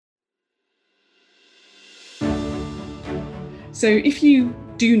So if you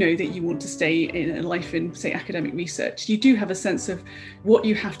do know that you want to stay in a life in, say, academic research, you do have a sense of what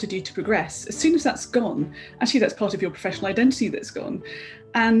you have to do to progress. As soon as that's gone, actually that's part of your professional identity that's gone.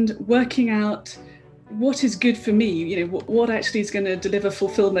 And working out what is good for me, what actually is going to deliver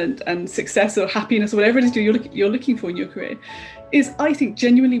fulfillment and success or happiness or whatever it is you're looking for in your career is, I think,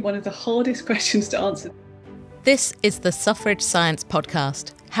 genuinely one of the hardest questions to answer. This is the Suffrage Science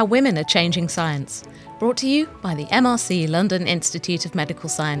Podcast, How Women Are Changing Science, brought to you by the MRC London Institute of Medical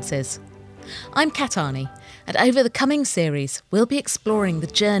Sciences. I'm Kat Arney, and over the coming series, we'll be exploring the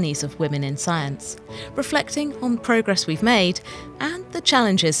journeys of women in science, reflecting on the progress we've made and the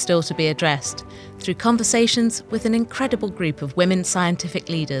challenges still to be addressed, through conversations with an incredible group of women scientific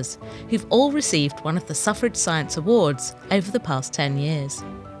leaders who've all received one of the Suffrage Science Awards over the past 10 years.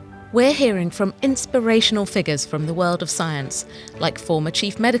 We're hearing from inspirational figures from the world of science, like former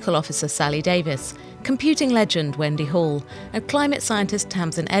Chief Medical Officer Sally Davis, computing legend Wendy Hall, and climate scientist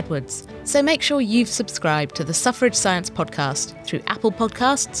Tamsin Edwards. So make sure you've subscribed to the Suffrage Science Podcast through Apple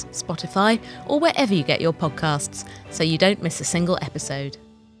Podcasts, Spotify, or wherever you get your podcasts, so you don't miss a single episode.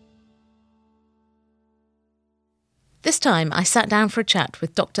 This time I sat down for a chat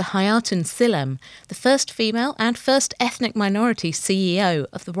with Dr Hayaatun Sillem, the first female and first ethnic minority CEO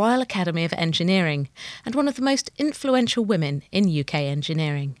of the Royal Academy of Engineering and one of the most influential women in UK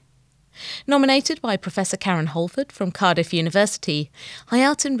engineering. Nominated by Professor Karen Holford from Cardiff University,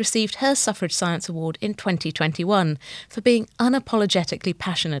 Hayaatun received her Suffrage Science Award in 2021 for being unapologetically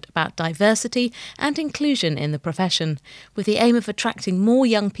passionate about diversity and inclusion in the profession, with the aim of attracting more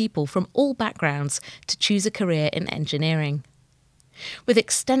young people from all backgrounds to choose a career in engineering. With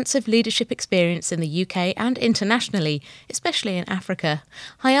extensive leadership experience in the UK and internationally, especially in Africa,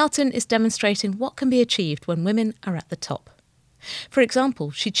 Hayaatun is demonstrating what can be achieved when women are at the top. For example,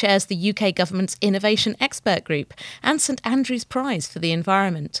 she chairs the UK Government's Innovation Expert Group and St Andrew's Prize for the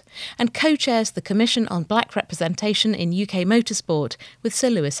Environment, and co-chairs the Commission on Black Representation in UK Motorsport with Sir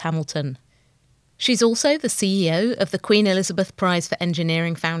Lewis Hamilton. She's also the CEO of the Queen Elizabeth Prize for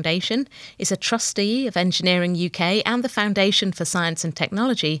Engineering Foundation, is a trustee of Engineering UK and the Foundation for Science and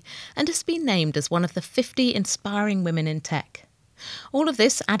Technology, and has been named as one of the 50 inspiring women in tech. All of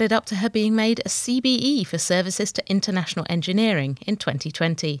this added up to her being made a CBE for services to international engineering in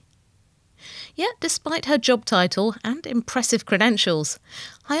 2020. Yet, despite her job title and impressive credentials,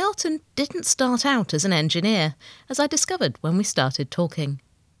 Hayaatun didn't start out as an engineer, as I discovered when we started talking.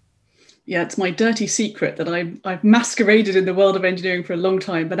 Yeah, it's my dirty secret that I've masqueraded in the world of engineering for a long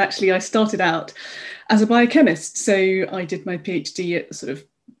time, but actually I started out as a biochemist. So I did my PhD at sort of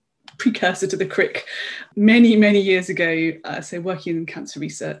precursor to the Crick many years ago, so working in cancer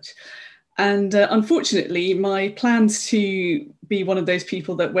research. And unfortunately, my plans to be one of those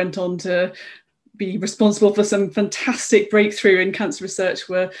people that went on to be responsible for some fantastic breakthrough in cancer research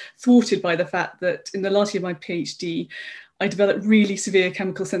were thwarted by the fact that in the last year of my PhD, I developed really severe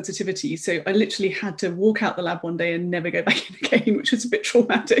chemical sensitivity. So I literally had to walk out the lab one day and never go back in again, which was a bit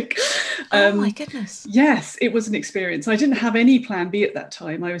traumatic. Oh my goodness. Yes, it was an experience. I didn't have any plan B at that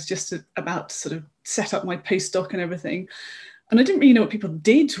time. I was just about to sort of set up my postdoc and everything. And I didn't really know what people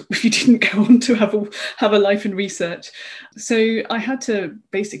did if you didn't go on to have a life in research. So I had to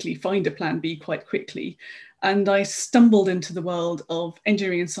basically find a plan B quite quickly. And I stumbled into the world of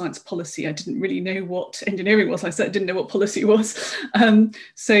engineering and science policy. I didn't really know what engineering was. I certainly didn't know what policy was.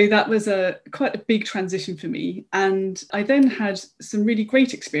 So that was quite a big transition for me. And I then had some really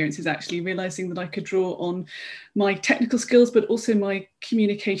great experiences, actually, realizing that I could draw on my technical skills, but also my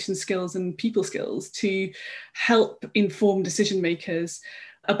communication skills and people skills to help inform decision makers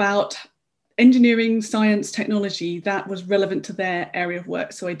about engineering, science, technology that was relevant to their area of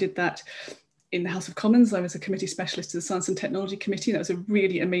work. So I did that in the House of Commons. I was a committee specialist to the Science and Technology Committee. That was a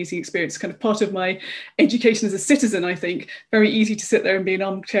really amazing experience, kind of part of my education as a citizen, I think. Very easy to sit there and be an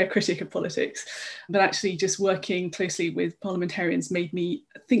armchair critic of politics. But actually just working closely with parliamentarians made me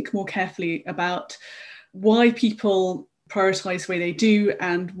think more carefully about why people prioritise the way they do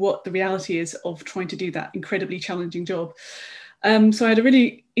and what the reality is of trying to do that incredibly challenging job. So I had a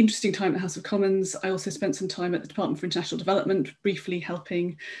really interesting time at the House of Commons. I also spent some time at the Department for International Development, briefly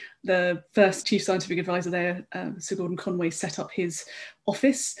helping the first Chief Scientific Advisor there, Sir Gordon Conway, set up his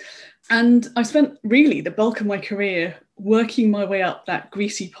office. And I spent really the bulk of my career working my way up that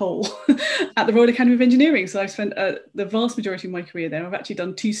greasy pole at the Royal Academy of Engineering. So I've spent the vast majority of my career there. I've actually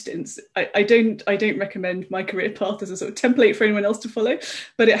done 2 stints. I don't recommend my career path as a sort of template for anyone else to follow,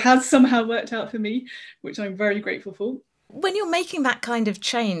 but it has somehow worked out for me, which I'm very grateful for. When you're making that kind of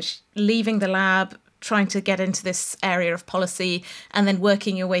change, leaving the lab, trying to get into this area of policy and then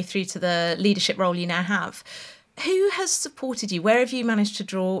working your way through to the leadership role you now have, Who has supported you? Where have you managed to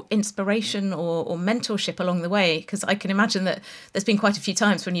draw inspiration or mentorship along the way? Because I can imagine that there's been quite a few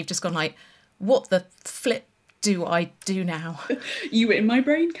times when you've just gone like, what the flip do I do now? You were in my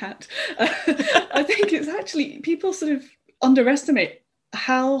brain, Kat. I think it's actually, people sort of underestimate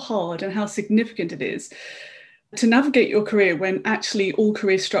how hard and how significant it is to navigate your career when actually all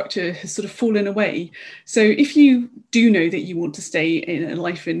career structure has sort of fallen away. So if you do know that you want to stay in a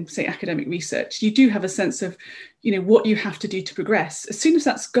life in, say, academic research, you do have a sense of, you know, what you have to do to progress. As soon as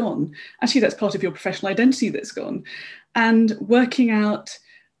that's gone, actually that's part of your professional identity that's gone. And working out,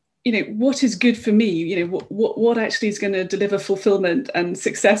 you know, what is good for me, you know, what actually is going to deliver fulfillment and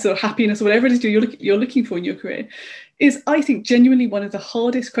success or happiness or whatever it is you're looking for in your career is, I think, genuinely one of the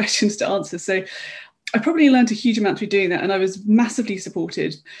hardest questions to answer. So I probably learned a huge amount through doing that, and I was massively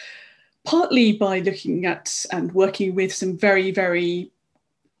supported, partly by looking at and working with some very, very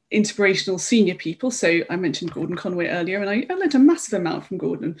inspirational senior people. So I mentioned Gordon Conway earlier, and I learned a massive amount from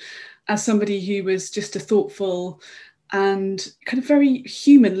Gordon as somebody who was just a thoughtful and kind of very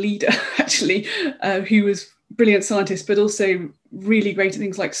human leader, actually, who was a brilliant scientist, but also really great at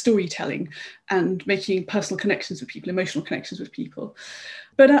things like storytelling and making personal connections with people, emotional connections with people.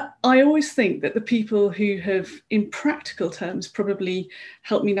 But I always think that the people who have, in practical terms, probably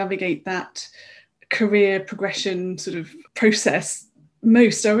helped me navigate that career progression sort of process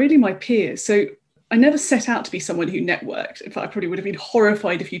most are really my peers. So I never set out to be someone who networked. In fact, I probably would have been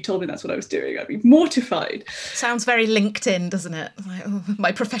horrified if you told me that's what I was doing. I'd be mortified. Sounds very LinkedIn, doesn't it? Like, oh,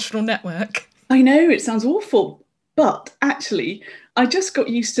 my professional network. I know, it sounds awful. But actually, I just got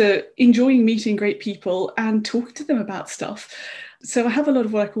used to enjoying meeting great people and talking to them about stuff. So I have a lot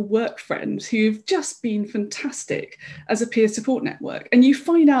of what I call work friends who've just been fantastic as a peer support network. And you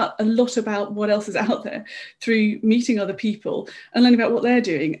find out a lot about what else is out there through meeting other people and learning about what they're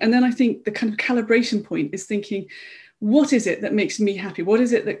doing. And then I think the kind of calibration point is thinking, what is it that makes me happy? What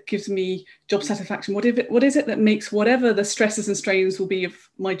is it that gives me job satisfaction? What is it that makes whatever the stresses and strains will be of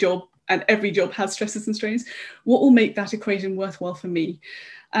my job, and every job has stresses and strains, what will make that equation worthwhile for me?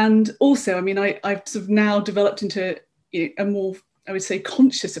 And also, I mean, I've sort of now developed into, you know, a more, I would say,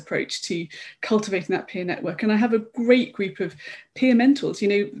 conscious approach to cultivating that peer network. And I have a great group of peer mentors, you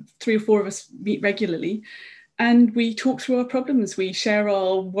know, 3 or 4 of us meet regularly, and we talk through our problems. We share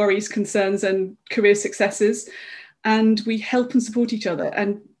our worries, concerns, and career successes, and we help and support each other.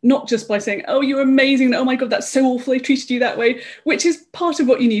 And not just by saying, oh, you're amazing, oh my God, that's so awful, they treated you that way, which is part of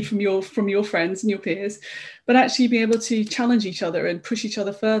what you need from your friends and your peers, but actually being able to challenge each other and push each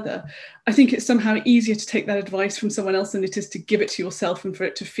other further. I think it's somehow easier to take that advice from someone else than it is to give it to yourself and for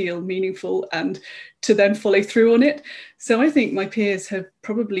it to feel meaningful and to then follow through on it. So I think my peers have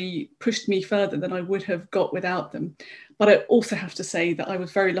probably pushed me further than I would have got without them. But I also have to say that I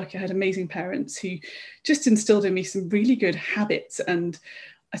was very lucky. I had amazing parents who just instilled in me some really good habits and,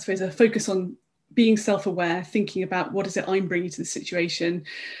 I suppose, a focus on being self-aware, thinking about what is it I'm bringing to the situation,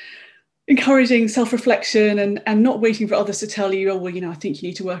 encouraging self-reflection and not waiting for others to tell you, oh, well, you know, I think you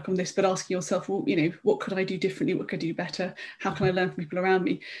need to work on this, but asking yourself, well, you know, what could I do differently? What could I do better? How can I learn from people around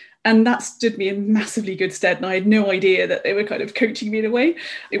me? And that stood me in massively good stead. And I had no idea that they were kind of coaching me in a way.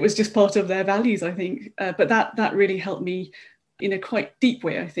 It was just part of their values, I think. But that really helped me in a quite deep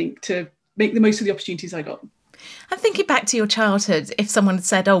way, I think, to make the most of the opportunities I got. I'm thinking back to your childhood. If someone had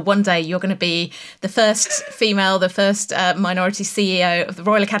said, oh, one day you're going to be the first female, the first minority CEO of the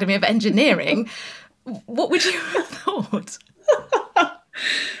Royal Academy of Engineering, what would you have thought?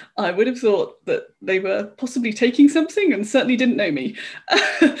 I would have thought that they were possibly taking something and certainly didn't know me.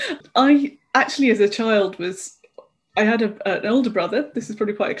 I actually, as a child, I had an older brother. This is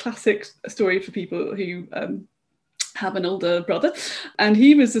probably quite a classic story for people who have an older brother, and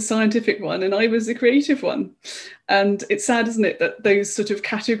he was the scientific one and I was the creative one. And it's sad, isn't it, that those sort of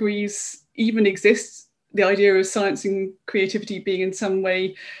categories even exist, the idea of science and creativity being in some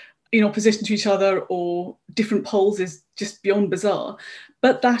way in opposition to each other or different poles is just beyond bizarre.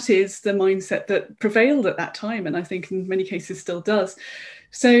 But that is the mindset that prevailed at that time, and I think in many cases still does.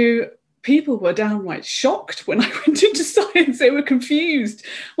 So people were downright shocked when I went into science. They were confused.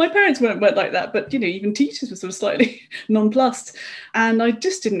 My parents weren't like that, but, you know, even teachers were sort of slightly nonplussed. And I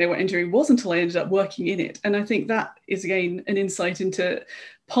just didn't know what engineering was until I ended up working in it. And I think that is, again, an insight into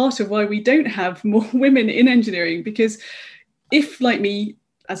part of why we don't have more women in engineering, because if, like me,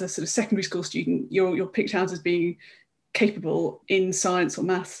 as a sort of secondary school student, you're picked out as being capable in science or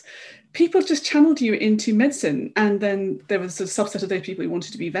maths, people just channeled you into medicine. And then there was a subset of those people who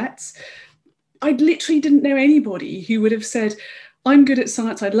wanted to be vets. I literally didn't know anybody who would have said, I'm good at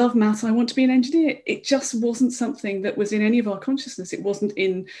science, I love maths, I want to be an engineer. It just wasn't something that was in any of our consciousness.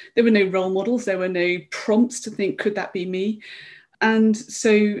 There were no role models, there were no prompts to think, could that be me? And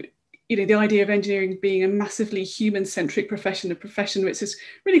so, the idea of engineering being a massively human-centric profession, a profession which is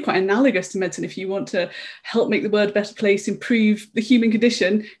really quite analogous to medicine. If you want to help make the world a better place, improve the human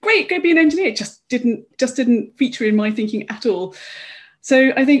condition, great, go be an engineer. It just didn't feature in my thinking at all.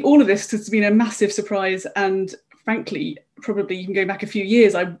 So I think all of this has been a massive surprise, and frankly, probably you can go back a few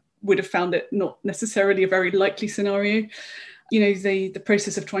years, I would have found it not necessarily a very likely scenario. The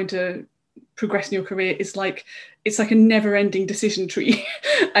process of trying to progress in your career is it's like a never-ending decision tree.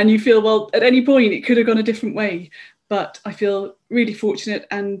 And you feel, well, at any point it could have gone a different way. But I feel really fortunate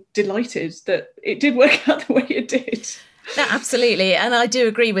and delighted that it did work out the way it did. No, absolutely. And I do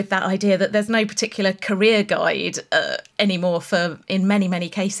agree with that idea that there's no particular career guide anymore in many, many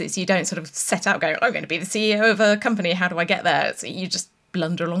cases. You don't sort of set out going, I'm going to be the CEO of a company. How do I get there? So you just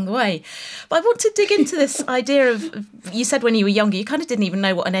blunder along the way. But I want to dig into this idea of, you said when you were younger, you kind of didn't even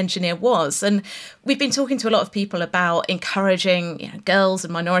know what an engineer was. And we've been talking to a lot of people about encouraging girls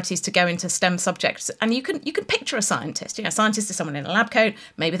and minorities to go into STEM subjects. And you can picture a scientist. A scientist is someone in a lab coat.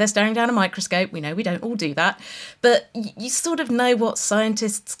 Maybe they're staring down a microscope. We know we don't all do that. But you sort of know what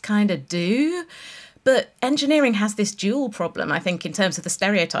scientists kind of do. But engineering has this dual problem, I think, in terms of the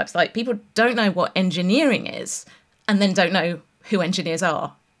stereotypes. Like, people don't know what engineering is and then don't know who engineers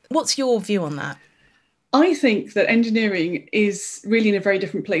are. What's your view on that? I think that engineering is really in a very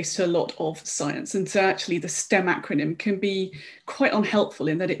different place to a lot of science. And so actually the STEM acronym can be quite unhelpful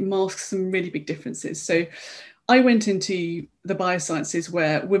in that it masks some really big differences. So I went into the biosciences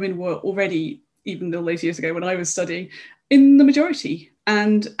where women were already, even all those years ago when I was studying, in the majority.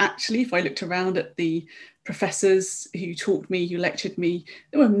 And actually, if I looked around at the professors who taught me, who lectured me,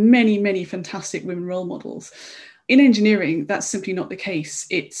 there were many, many fantastic women role models. In engineering, that's simply not the case.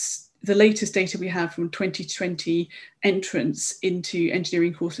 It's the latest data we have from 2020 entrants into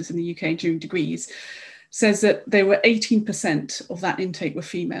engineering courses in the UK, engineering degrees, says that there were 18% of that intake were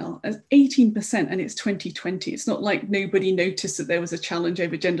female. As 18%, and it's 2020. It's not like nobody noticed that there was a challenge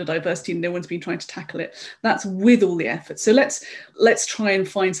over gender diversity and no one's been trying to tackle it. That's with all the effort. So let's try and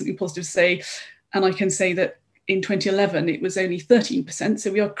find something positive to say. And I can say that in 2011, it was only 13%.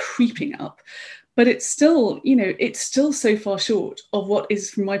 So we are creeping up. But it's still, it's still so far short of what is,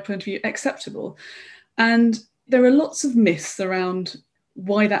 from my point of view, acceptable. And there are lots of myths around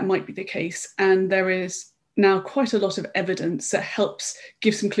why that might be the case. And there is now quite a lot of evidence that helps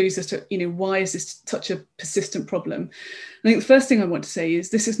give some clues as to, why is this such a persistent problem? I think the first thing I want to say is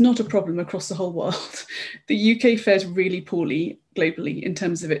this is not a problem across the whole world. The UK fares really poorly globally in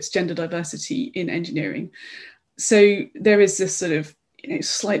terms of its gender diversity in engineering. So there is this sort of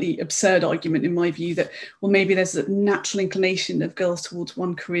slightly absurd argument in my view that, well, maybe there's a natural inclination of girls towards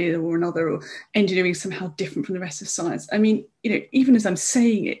one career or another, or engineering is somehow different from the rest of science. I mean, even as I'm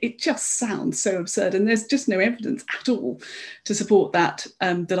saying it, it just sounds so absurd, and there's just no evidence at all to support that,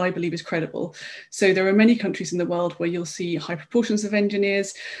 that I believe is credible. So there are many countries in the world where you'll see high proportions of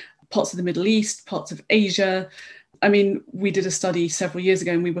engineers, parts of the Middle East, parts of Asia. I mean, we did a study several years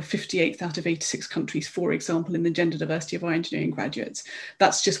ago and we were 58th out of 86 countries, for example, in the gender diversity of our engineering graduates.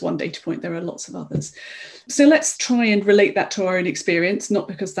 That's just one data point. There are lots of others. So let's try and relate that to our own experience, not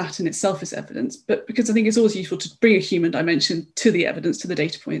because that in itself is evidence, but because I think it's always useful to bring a human dimension to the evidence, to the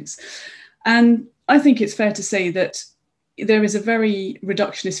data points. And I think it's fair to say that there is a very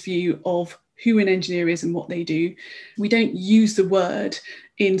reductionist view of who an engineer is and what they do. We don't use the word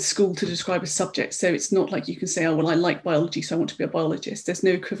in school to describe a subject. So it's not like you can say, oh, well, I like biology, so I want to be a biologist. There's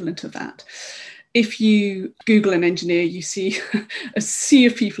no equivalent of that. If you Google an engineer, you see a sea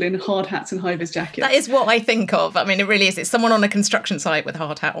of people in hard hats and high-vis jackets. That is what I think of. I mean, it really is. It's someone on a construction site with a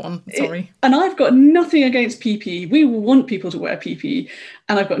hard hat on. Sorry. And I've got nothing against PPE. We want people to wear PPE.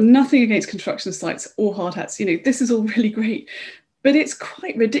 And I've got nothing against construction sites or hard hats. This is all really great. But it's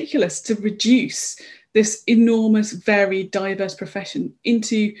quite ridiculous to reduce this enormous, varied, diverse profession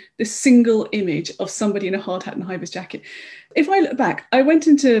into the single image of somebody in a hard hat and high-vis jacket. If I look back, I went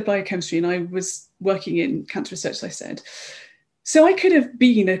into biochemistry and I was working in cancer research, as I said. So I could have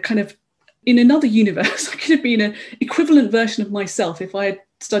been a kind of, in another universe, I could have been an equivalent version of myself if I had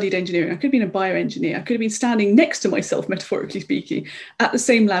studied engineering. I could have been a bioengineer. I could have been standing next to myself, metaphorically speaking, at the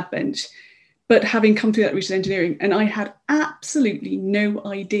same lab bench, but having come through that route in engineering. And I had absolutely no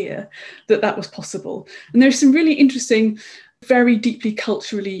idea that that was possible. And there's some really interesting, very deeply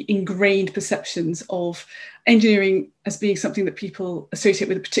culturally ingrained perceptions of engineering as being something that people associate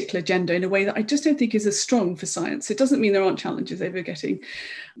with a particular gender in a way that I just don't think is as strong for science. It doesn't mean there aren't challenges over getting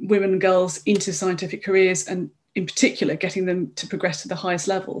women and girls into scientific careers and in particular, getting them to progress to the highest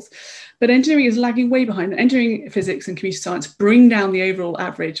levels. But engineering is lagging way behind. Engineering, physics and computer science bring down the overall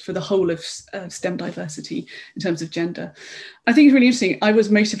average for the whole of STEM diversity in terms of gender. I think it's really interesting. I was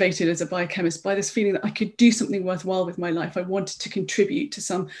motivated as a biochemist by this feeling that I could do something worthwhile with my life. I wanted to contribute to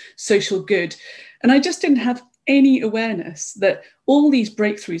some social good. And I just didn't have any awareness that all these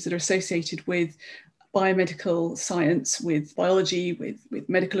breakthroughs that are associated with biomedical science, with biology, with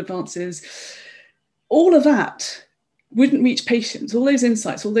medical advances, all of that wouldn't reach patients. All those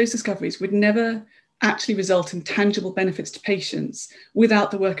insights, all those discoveries would never actually result in tangible benefits to patients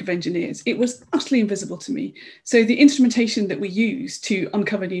without the work of engineers. It was utterly invisible to me. So the instrumentation that we use to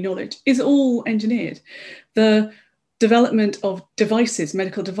uncover new knowledge is all engineered. The development of devices,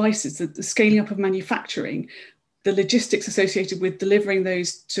 medical devices, the scaling up of manufacturing, the logistics associated with delivering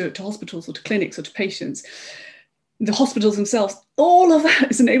those to hospitals or to clinics or to patients, the hospitals themselves, all of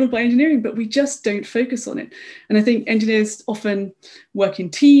that is enabled by engineering, but we just don't focus on it. And I think engineers often work in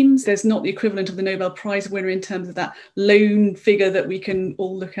teams. There's not the equivalent of the Nobel Prize winner in terms of that lone figure that we can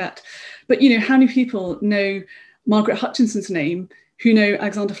all look at. But, how many people know Margaret Hutchinson's name, who know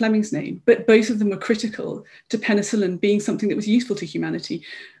Alexander Fleming's name, but both of them were critical to penicillin being something that was useful to humanity.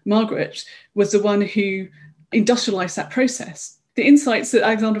 Margaret was the one who industrialized that process. The insights that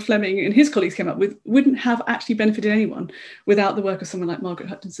Alexander Fleming and his colleagues came up with wouldn't have actually benefited anyone without the work of someone like Margaret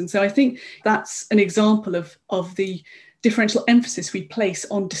Hutchinson. So I think that's an example of the differential emphasis we place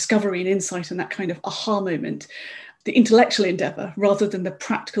on discovery and insight and that kind of aha moment, the intellectual endeavour rather than the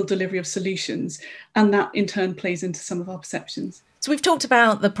practical delivery of solutions. And that in turn plays into some of our perceptions. So we've talked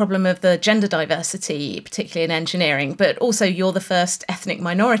about the problem of the gender diversity, particularly in engineering, but also you're the first ethnic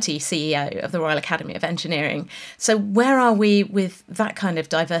minority CEO of the Royal Academy of Engineering. So where are we with that kind of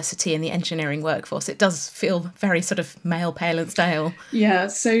diversity in the engineering workforce? It does feel very sort of male, pale and stale. Yeah,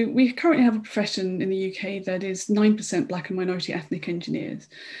 so we currently have a profession in the UK that is 9% Black and minority ethnic engineers.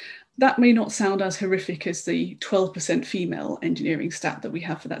 That may not sound as horrific as the 12% female engineering stat that we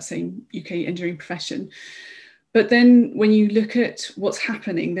have for that same UK engineering profession. But then when you look at what's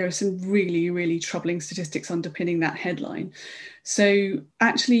happening, there are some really, really troubling statistics underpinning that headline. So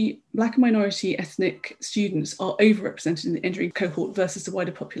actually, Black and minority ethnic students are overrepresented in the engineering cohort versus the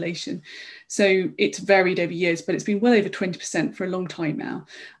wider population. So it's varied over years, but it's been well over 20% for a long time now.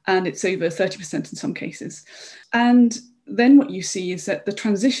 And it's over 30% in some cases. And then what you see is that the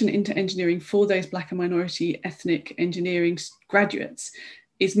transition into engineering for those Black and minority ethnic engineering graduates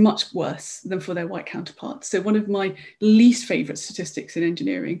is much worse than for their white counterparts. So one of my least favourite statistics in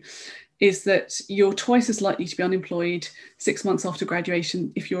engineering is that you're twice as likely to be unemployed 6 months after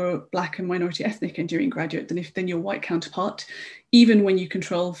graduation if you're a Black and minority ethnic engineering graduate than your white counterpart, even when you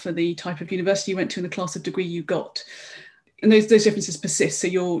control for the type of university you went to and the class of degree you got. And those differences persist. So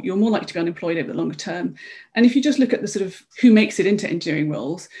you're more likely to be unemployed over the longer term. And if you just look at the sort of who makes it into engineering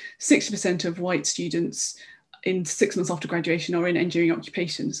roles, 60% of white students in 6 months after graduation are in engineering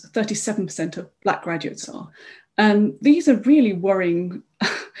occupations, 37% of Black graduates are. These are really worrying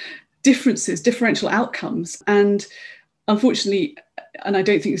differential outcomes. And unfortunately, and I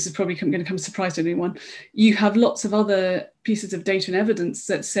don't think this is probably going to come as a surprise to anyone, you have lots of other pieces of data and evidence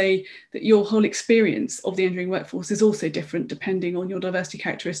that say that your whole experience of the engineering workforce is also different depending on your diversity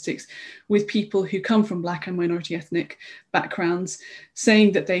characteristics, with people who come from Black and minority ethnic backgrounds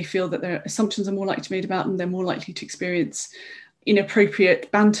saying that they feel that their assumptions are more likely to be made about them, they're more likely to experience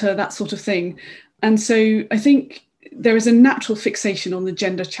inappropriate banter, that sort of thing. And so I think there is a natural fixation on the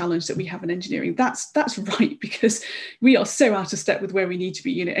gender challenge that we have in engineering. That's right, because we are so out of step with where we need to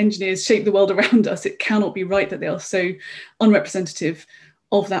be. Engineers shape the world around us. It cannot be right that they are so unrepresentative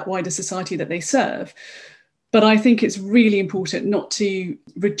of that wider society that they serve. But I think it's really important not to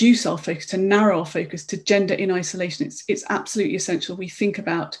reduce our focus, to narrow our focus to gender in isolation. It's absolutely essential we think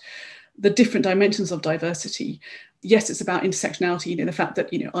about the different dimensions of diversity. Yes, it's about intersectionality, the fact that,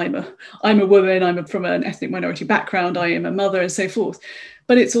 I'm a woman, I'm from an ethnic minority background, I am a mother and so forth.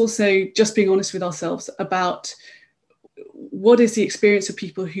 But it's also just being honest with ourselves about what is the experience of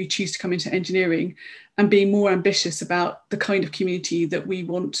people who choose to come into engineering, and being more ambitious about the kind of community that we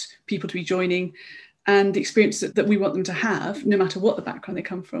want people to be joining and the experience that we want them to have, no matter what the background they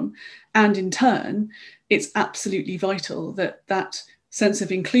come from. And in turn, it's absolutely vital that that sense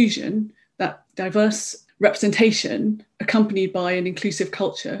of inclusion, that diverse representation accompanied by an inclusive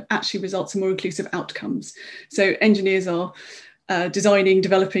culture actually results in more inclusive outcomes. So engineers are designing,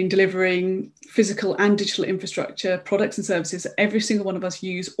 developing, delivering physical and digital infrastructure, products and services that every single one of us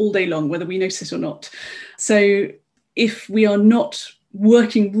use all day long, whether we notice it or not. So if we are not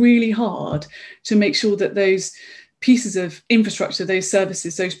working really hard to make sure that those pieces of infrastructure, those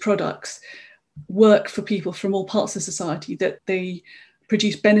services, those products work for people from all parts of society, that they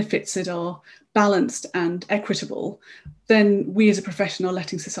produce benefits that are balanced and equitable, then we as a profession are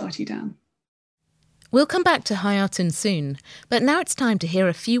letting society down. We'll come back to Hayaatun soon, but now it's time to hear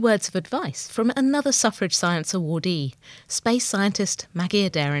a few words of advice from another Suffrage Science awardee, space scientist Maggie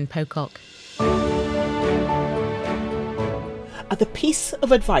Adair-Pocock. The piece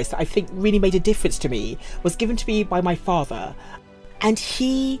of advice that I think really made a difference to me was given to me by my father, and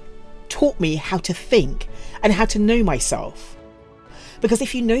he taught me how to think and how to know myself. Because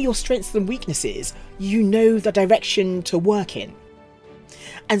if you know your strengths and weaknesses, you know the direction to work in.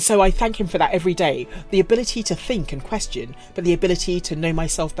 And so I thank him for that every day, the ability to think and question, but the ability to know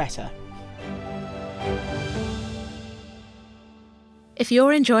myself better. If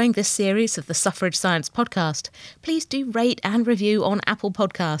you're enjoying this series of the Suffrage Science podcast, please do rate and review on Apple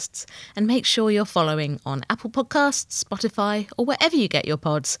Podcasts, and make sure you're following on Apple Podcasts, Spotify, or wherever you get your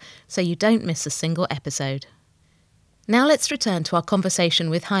pods, so you don't miss a single episode. Now let's return to our conversation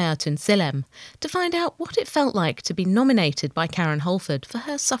with Hayaatun Sillem to find out what it felt like to be nominated by Karen Holford for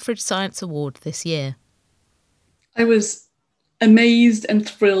her Suffrage Science Award this year. I was amazed and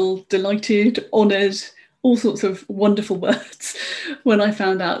thrilled, delighted, honoured, all sorts of wonderful words when I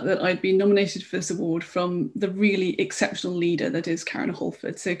found out that I'd been nominated for this award from the really exceptional leader that is Karen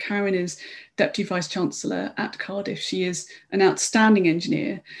Holford. So Karen is Deputy Vice-Chancellor at Cardiff. She is an outstanding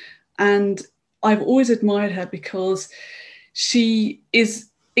engineer, and I've always admired her because she is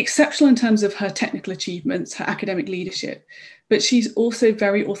exceptional in terms of her technical achievements, her academic leadership, but she's also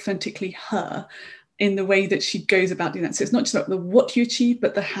very authentically her in the way that she goes about doing that. So it's not just about the what you achieve,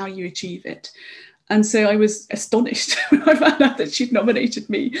 but the how you achieve it. And so I was astonished when I found out that she'd nominated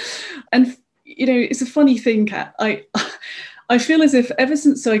me. And, you know, it's a funny thing, Kat. I feel as if ever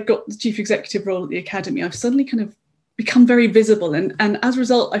since I got the chief executive role at the Academy, I've suddenly kind of become very visible. And as a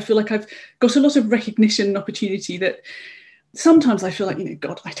result, I feel like I've got a lot of recognition and opportunity that sometimes I feel like, you know,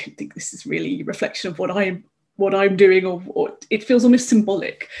 God, I don't think this is really a reflection of what I'm doing, or it feels almost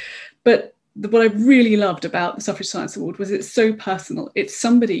symbolic. But what I really loved about the Suffrage Science Award was it's so personal. It's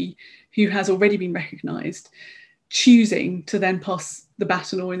somebody who has already been recognised choosing to then pass the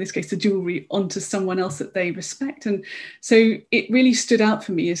baton, or in this case the jewellery, onto someone else that they respect. And so it really stood out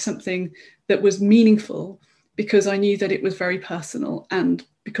for me as something that was meaningful, because I knew that it was very personal, and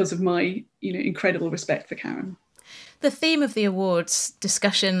because of my, you know, incredible respect for Karen. The theme of the awards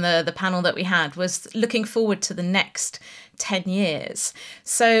discussion, the panel that we had, was looking forward to the next 10 years.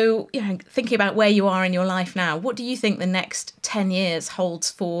 So, you know, thinking about where you are in your life now, what do you think the next 10 years holds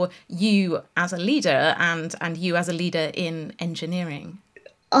for you as a leader and you as a leader in engineering?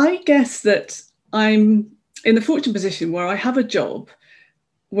 I guess that I'm in the fortunate position where I have a job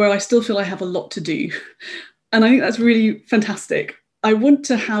where I still feel I have a lot to do. And I think that's really fantastic. I want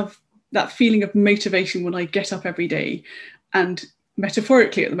to have that feeling of motivation when I get up every day and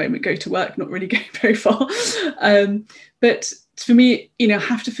metaphorically at the moment go to work, not really going very far. But for me, you know, I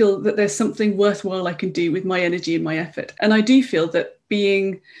have to feel that there's something worthwhile I can do with my energy and my effort. And I do feel that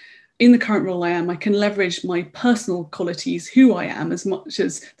being in the current role I am, I can leverage my personal qualities, who I am, as much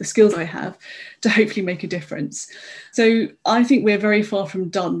as the skills I have, to hopefully make a difference. So I think we're very far from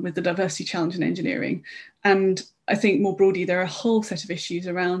done with the diversity challenge in engineering. And I think more broadly, there are a whole set of issues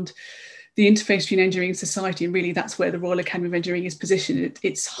around the interface between engineering and society. And really, that's where the Royal Academy of Engineering is positioned.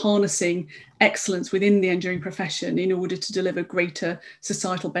 It's harnessing excellence within the engineering profession in order to deliver greater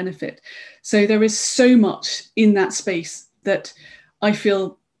societal benefit. So there is so much in that space that I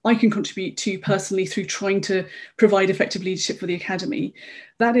feel I can contribute to personally through trying to provide effective leadership for the Academy.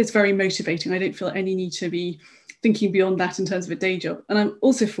 That is very motivating. I don't feel any need to be thinking beyond that in terms of a day job. And I'm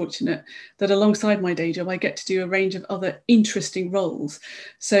also fortunate that alongside my day job, I get to do a range of other interesting roles.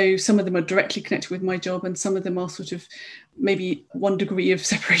 So some of them are directly connected with my job, and some of them are sort of maybe one degree of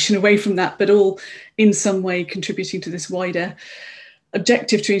separation away from that, but all in some way contributing to this wider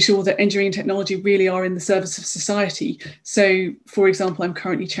objective to ensure that engineering and technology really are in the service of society. So, for example, I'm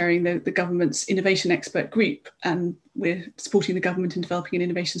currently chairing the government's innovation expert group, and we're supporting the government in developing an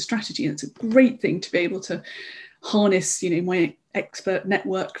innovation strategy. And it's a great thing to be able to harness, you know, my expert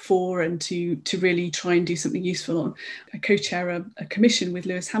network for, and to really try and do something useful on. I co-chair a commission with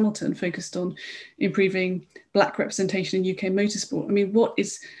Lewis Hamilton focused on improving Black representation in UK motorsport. I mean, what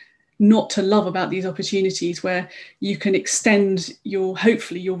is not to love about these opportunities where you can extend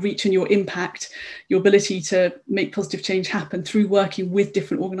hopefully your reach and your impact, your ability to make positive change happen through working with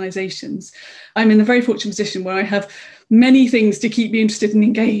different organisations. I'm in a very fortunate position where I have many things to keep me interested and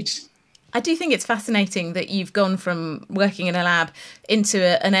engaged. I do think it's fascinating that you've gone from working in a lab into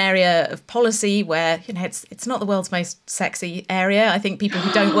an area of policy where, it's not the world's most sexy area. I think people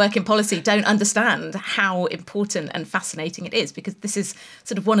who don't work in policy don't understand how important and fascinating it is, because this is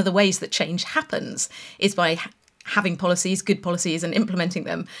sort of one of the ways that change happens, is by having policies, good policies, and implementing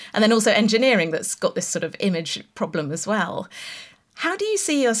them. And then also engineering, that's got this sort of image problem as well. How do you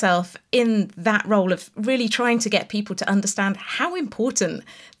see yourself in that role of really trying to get people to understand how important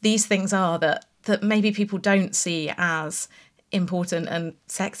these things are that maybe people don't see as important and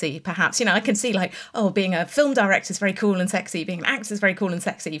sexy, perhaps? I can see being a film director is very cool and sexy, being an actor is very cool and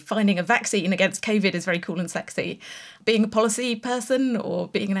sexy, finding a vaccine against COVID is very cool and sexy. Being a policy person or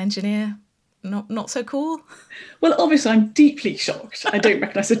being an engineer, not so cool? Well, obviously, I'm deeply shocked. I don't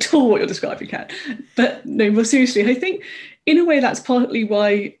recognise at all what you're describing, Kat. But no, more seriously, I think in a way that's partly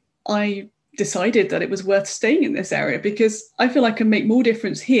why I decided that it was worth staying in this area, because I feel I can make more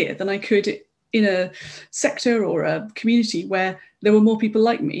difference here than I could in a sector or a community where there were more people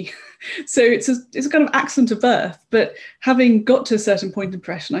like me. So it's a kind of accident of birth. But having got to a certain point in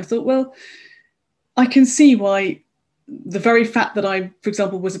progression, I thought, well, I can see why the very fact that I, for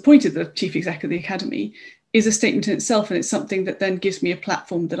example, was appointed the chief exec of the academy is a statement in itself, and it's something that then gives me a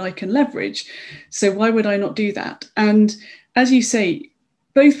platform that I can leverage. So why would I not do that? And as you say,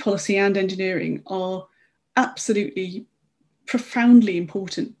 both policy and engineering are absolutely profoundly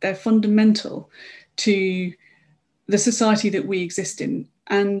important. They're fundamental to the society that we exist in.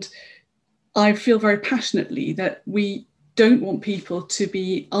 And I feel very passionately that we don't want people to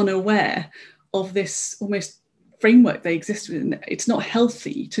be unaware of this almost framework they exist within. It's not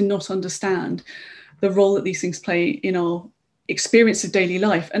healthy to not understand the role that these things play in our experience of daily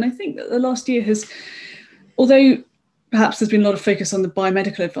life. And I think that the last year has, although perhaps there's been a lot of focus on the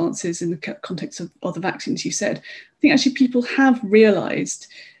biomedical advances in the context of the vaccines, you said, I think actually people have realised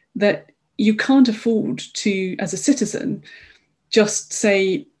that you can't afford to, as a citizen, just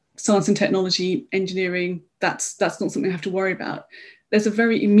say science and technology, engineering, that's not something I have to worry about. There's a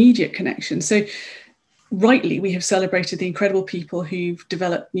very immediate connection. So rightly, we have celebrated the incredible people who've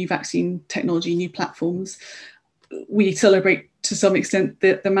developed new vaccine technology, new platforms. We celebrate to some extent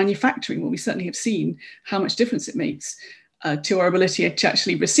the manufacturing, well, we certainly have seen how much difference it makes to our ability to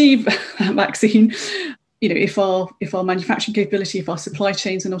actually receive that vaccine, if our manufacturing capability, if our supply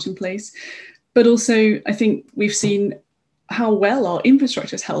chains are not in place. But also, I think we've seen how well our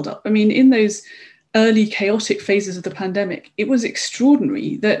infrastructure has held up. I mean, in those early chaotic phases of the pandemic, it was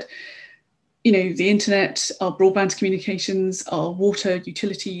extraordinary that the internet, our broadband communications, our water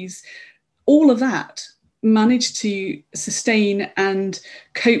utilities, all of that managed to sustain and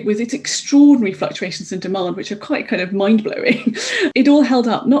cope with its extraordinary fluctuations in demand, which are quite kind of mind-blowing. It all held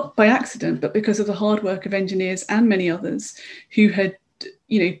up, not by accident, but because of the hard work of engineers and many others who had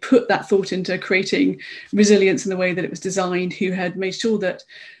put that thought into creating resilience in the way that it was designed, who had made sure that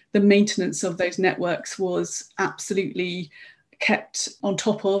the maintenance of those networks was absolutely kept on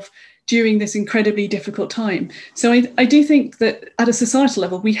top of during this incredibly difficult time. So I do think that at a societal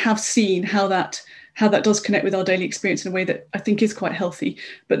level, we have seen how that does connect with our daily experience in a way that I think is quite healthy,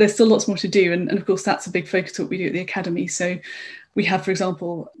 but there's still lots more to do. And of course, that's a big focus of what we do at the Academy. So we have, for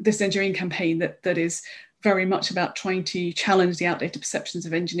example, this engineering campaign that is very much about trying to challenge the outdated perceptions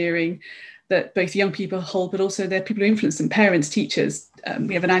of engineering that both young people hold, but also they're people who influence them, parents, teachers.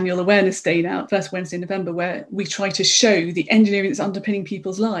 We have an annual awareness day now, first Wednesday in November, where we try to show the engineering that's underpinning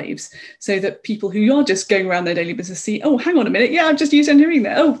people's lives so that people who are just going around their daily business see, oh, hang on a minute, yeah, I've just used engineering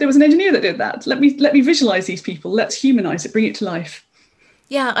there. Oh, there was an engineer that did that. Let me visualise these people. Let's humanise it, bring it to life.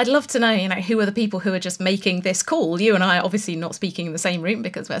 Yeah, I'd love to know, who are the people who are just making this call? You and I are obviously not speaking in the same room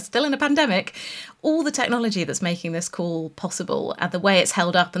because we're still in a pandemic. All the technology that's making this call possible and the way it's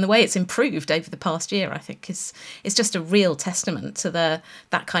held up and the way it's improved over the past year, I think is just a real testament to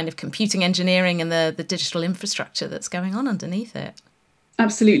that kind of computing engineering and the digital infrastructure that's going on underneath it.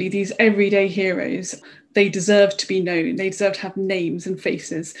 Absolutely. These everyday heroes, they deserve to be known. They deserve to have names and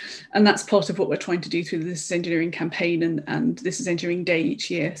faces. And that's part of what we're trying to do through the This is Engineering campaign and This is Engineering Day each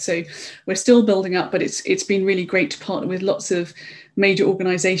year. So we're still building up, but it's been really great to partner with lots of major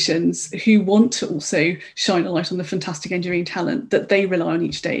organisations who want to also shine a light on the fantastic engineering talent that they rely on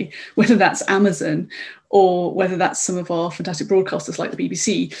each day, whether that's Amazon or whether that's some of our fantastic broadcasters like the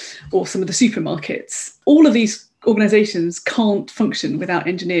BBC or some of the supermarkets. All of these organisations can't function without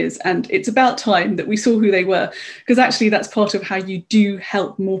engineers, and it's about time that we saw who they were, because actually that's part of how you do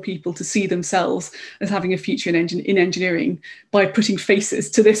help more people to see themselves as having a future in engineering, by putting faces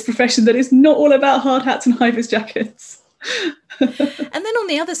to this profession that is not all about hard hats and high-vis jackets. And then on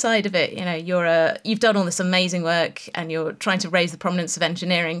the other side of it, you've done all this amazing work and you're trying to raise the prominence of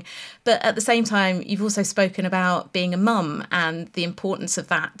engineering. But at the same time, you've also spoken about being a mum and the importance of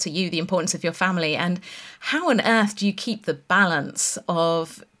that to you, the importance of your family. And how on earth do you keep the balance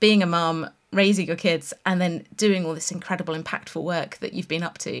of being a mum, raising your kids, and then doing all this incredible, impactful work that you've been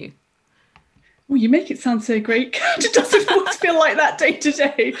up to? Well, you make it sound so great. It doesn't always feel like that day to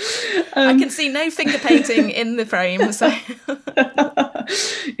day. I can see no finger painting in the frame. So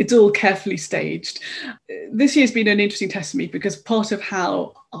it's all carefully staged. This year's been an interesting test for me because part of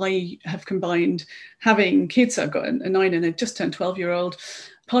how I have combined having kids, I've got a 9 and a just turned 12-year-old,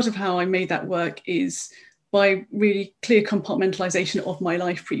 part of how I made that work is by really clear compartmentalization of my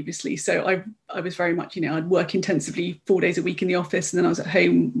life previously. So I was very much, I'd work intensively 4 days a week in the office, and then I was at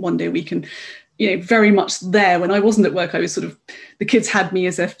home 1 day a week, and very much there when I wasn't at work. I was the kids had me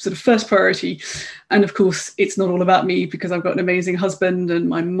as a sort of first priority. And of course, it's not all about me because I've got an amazing husband and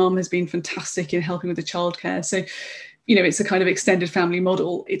my mum has been fantastic in helping with the childcare. So, it's a kind of extended family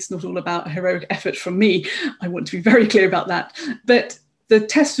model. It's not all about a heroic effort from me. I want to be very clear about that. But the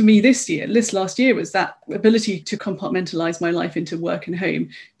test for me this last year, was that ability to compartmentalize my life into work and home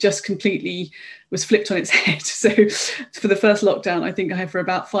just completely was flipped on its head. So for the first lockdown, I think I had for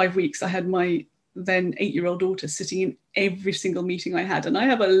about 5 weeks, I had my then 8-year-old daughter sitting in every single meeting I had. And I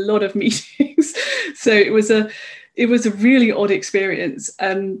have a lot of meetings. So it was a really odd experience.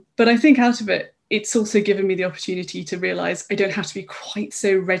 But I think out of it, it's also given me the opportunity to realise I don't have to be quite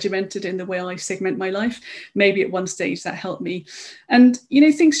so regimented in the way I segment my life. Maybe at one stage that helped me. And,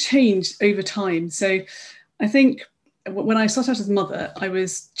 things change over time. So I think when I started out as a mother, I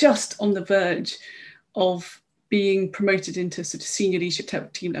was just on the verge of being promoted into sort of senior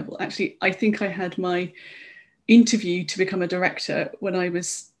leadership team level. Actually, I think I had my interview to become a director when I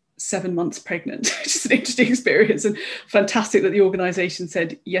was 7 months pregnant, which is an interesting experience, and fantastic that the organisation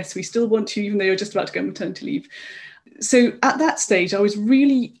said, yes, we still want you, even though you're just about to go on maternity leave. So at that stage, I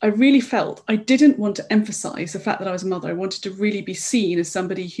really felt I didn't want to emphasise the fact that I was a mother. I wanted to really be seen as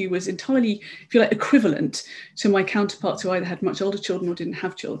somebody who was entirely, if you like, equivalent to my counterparts who either had much older children or didn't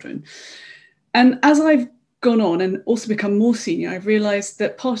have children. And as I've gone on and also become more senior, I've realised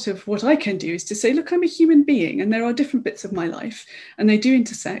that part of what I can do is to say, look, I'm a human being and there are different bits of my life and they do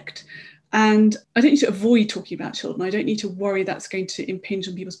intersect. And I don't need to avoid talking about children. I don't need to worry that's going to impinge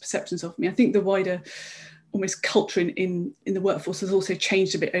on people's perceptions of me. I think the wider almost culture in the workforce has also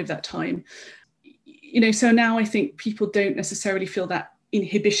changed a bit over that time. So now I think people don't necessarily feel that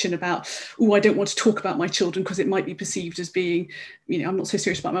inhibition about, I don't want to talk about my children because it might be perceived as being, I'm not so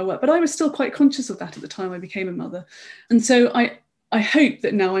serious about my work. But I was still quite conscious of that at the time I became a mother. And so I hope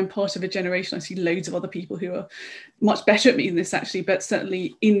that now I'm part of a generation. I see loads of other people who are much better at me than this, actually, but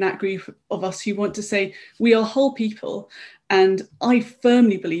certainly in that group of us who want to say we are whole people. And I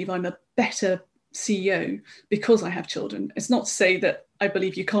firmly believe I'm a better CEO because I have children. It's not to say that I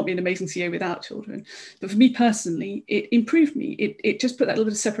believe you can't be an amazing CEO without children, but for me personally, it improved me. It just put that little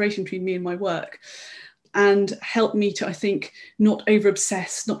bit of separation between me and my work and helped me to, I think, not over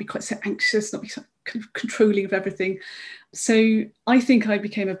obsess, not be quite so anxious, not be so kind of controlling of everything. So I think I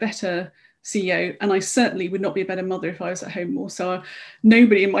became a better CEO, and I certainly would not be a better mother if I was at home more. So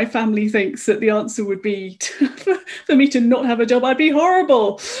nobody in my family thinks that the answer would be for me to not have a job. I'd be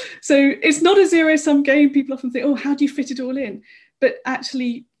horrible. So it's not a zero-sum game. People often think, how do you fit it all in? But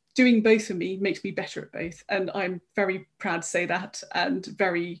actually doing both for me makes me better at both. And I'm very proud to say that, and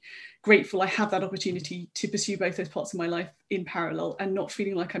very grateful I have that opportunity to pursue both those parts of my life in parallel and not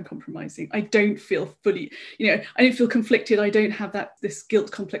feeling like I'm compromising. I don't feel fully, I don't feel conflicted. I don't have this guilt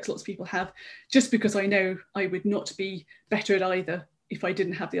complex lots of people have, just because I know I would not be better at either if I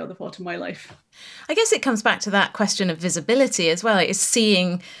didn't have the other part of my life. I guess it comes back to that question of visibility as well. It's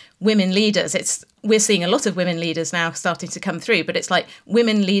seeing women leaders. We're seeing a lot of women leaders now starting to come through, but it's like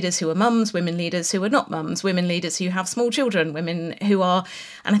women leaders who are mums, women leaders who are not mums, women leaders who have small children, women who are,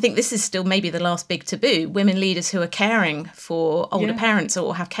 and I think this is still maybe the last big taboo, women leaders who are caring for older parents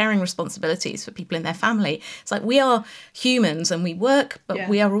or have caring responsibilities for people in their family. It's like we are humans and we work, but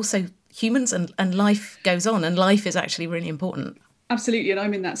we are also humans, and life goes on, and life is actually really important. Absolutely, and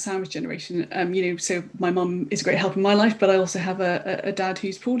I'm in that sandwich generation. So my mum is a great help in my life, but I also have a dad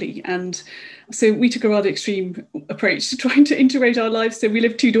who's poorly, and so we took a rather extreme approach to trying to integrate our lives. So we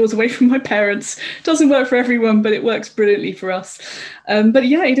live 2 doors away from my parents. Doesn't work for everyone, but it works brilliantly for us. But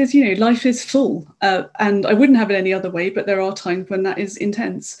yeah, it is. Life is full, and I wouldn't have it any other way. But there are times when that is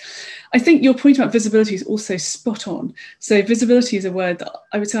intense. I think your point about visibility is also spot on. So visibility is a word that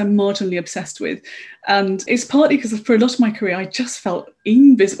I would say I'm marginally obsessed with. And it's partly because for a lot of my career, I just felt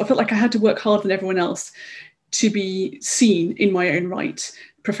invisible. I felt like I had to work harder than everyone else to be seen in my own right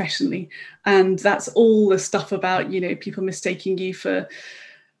professionally. And that's all the stuff about, people mistaking you for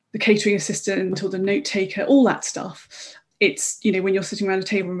the catering assistant or the note taker, all that stuff. It's, when you're sitting around a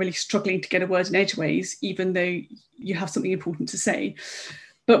table and really struggling to get a word in edgeways, even though you have something important to say.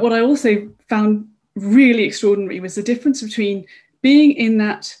 But what I also found really extraordinary was the difference between being in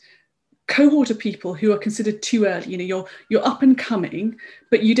that cohort of people who are considered too early. You're up and coming,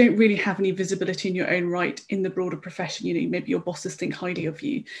 but you don't really have any visibility in your own right in the broader profession. Maybe your bosses think highly of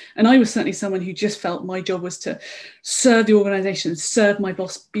you. And I was certainly someone who just felt my job was to serve the organisation, serve my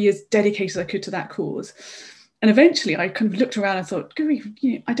boss, be as dedicated as I could to that cause. And eventually I kind of looked around and thought,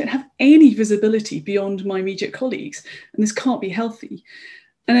 I don't have any visibility beyond my immediate colleagues, and this can't be healthy.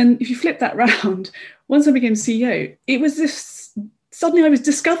 And then if you flip that round, once I became CEO, it was this, suddenly I was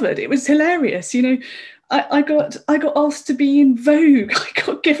discovered. It was hilarious. I got asked to be in Vogue. I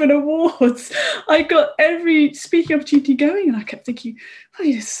got given awards. I got every speaking opportunity going. And I kept thinking, oh,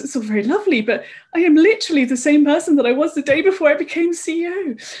 yes, it's all very lovely, but I am literally the same person that I was the day before I became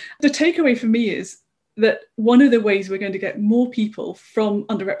CEO. The takeaway for me is that one of the ways we're going to get more people from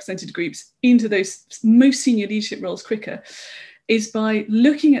underrepresented groups into those most senior leadership roles quicker is by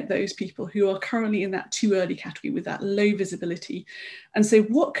looking at those people who are currently in that too early category with that low visibility and say,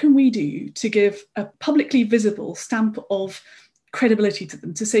 what can we do to give a publicly visible stamp of credibility to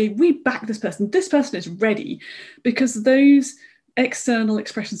them, to say, we back this person is ready, because those external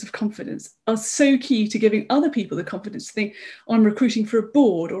expressions of confidence are so key to giving other people the confidence to think, oh, I'm recruiting for a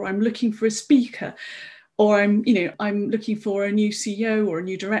board, or I'm looking for a speaker, or I'm looking for a new CEO or a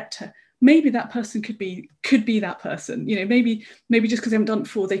new director. Maybe that person could be that person. Maybe just because they haven't done it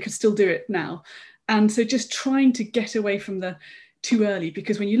before, they could still do it now. And so just trying to get away from the too early,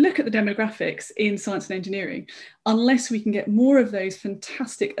 because when you look at the demographics in science and engineering, unless we can get more of those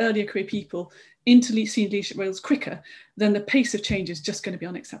fantastic earlier career people into senior leadership roles quicker, then the pace of change is just going to be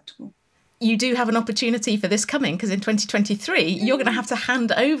unacceptable. You do have an opportunity for this coming, because in 2023, you're going to have to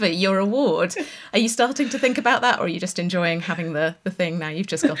hand over your award. Are you starting to think about that, or are you just enjoying having the thing now you've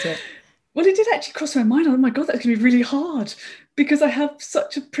just got it? Well, it did actually cross my mind. Oh my God, that's going to be really hard, because I have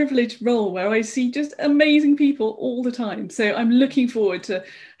such a privileged role where I see just amazing people all the time. So I'm looking forward to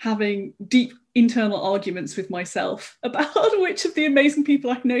having deep internal arguments with myself about which of the amazing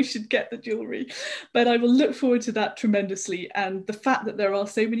people I know should get the jewellery. But I will look forward to that tremendously. And the fact that there are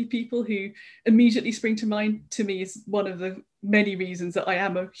so many people who immediately spring to mind to me is one of the many reasons that I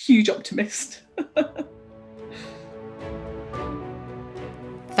am a huge optimist.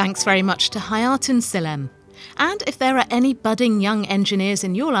 Thanks very much to Hayaatun Sillem. And if there are any budding young engineers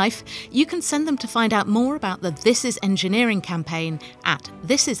in your life, you can send them to find out more about the This Is Engineering campaign at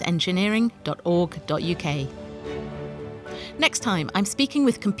thisisengineering.org.uk. Next time, I'm speaking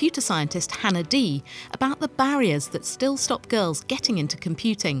with computer scientist Hannah Dee about the barriers that still stop girls getting into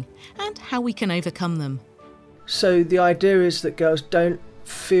computing and how we can overcome them. So the idea is that girls don't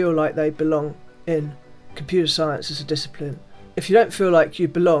feel like they belong in computer science as a discipline. If you don't feel like you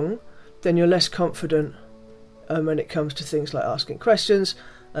belong, then you're less confident when it comes to things like asking questions.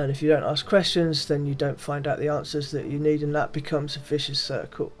 And if you don't ask questions, then you don't find out the answers that you need, and that becomes a vicious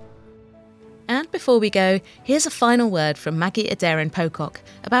circle. And before we go, here's a final word from Maggie Adair-Pocock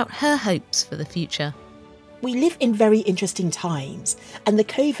about her hopes for the future. We live in very interesting times, and the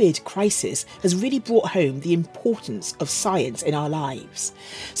COVID crisis has really brought home the importance of science in our lives.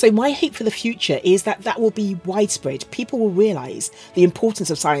 So my hope for the future is that will be widespread. People will realise the importance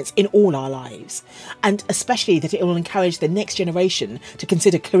of science in all our lives, and especially that it will encourage the next generation to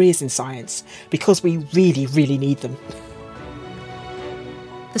consider careers in science, because we really, really need them.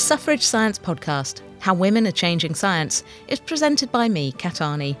 The Suffrage Science Podcast, How Women Are Changing Science, is presented by me, Kat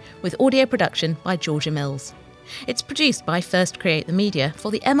Arney, with audio production by Georgia Mills. It's produced by First Create the Media for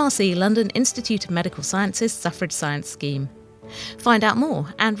the MRC London Institute of Medical Sciences Suffrage Science Scheme. Find out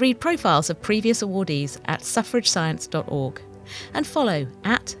more and read profiles of previous awardees at suffragescience.org. And follow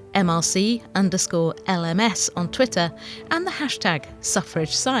at MRC_LMS on Twitter and the hashtag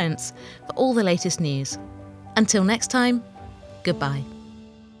Suffrage Science for all the latest news. Until next time, goodbye.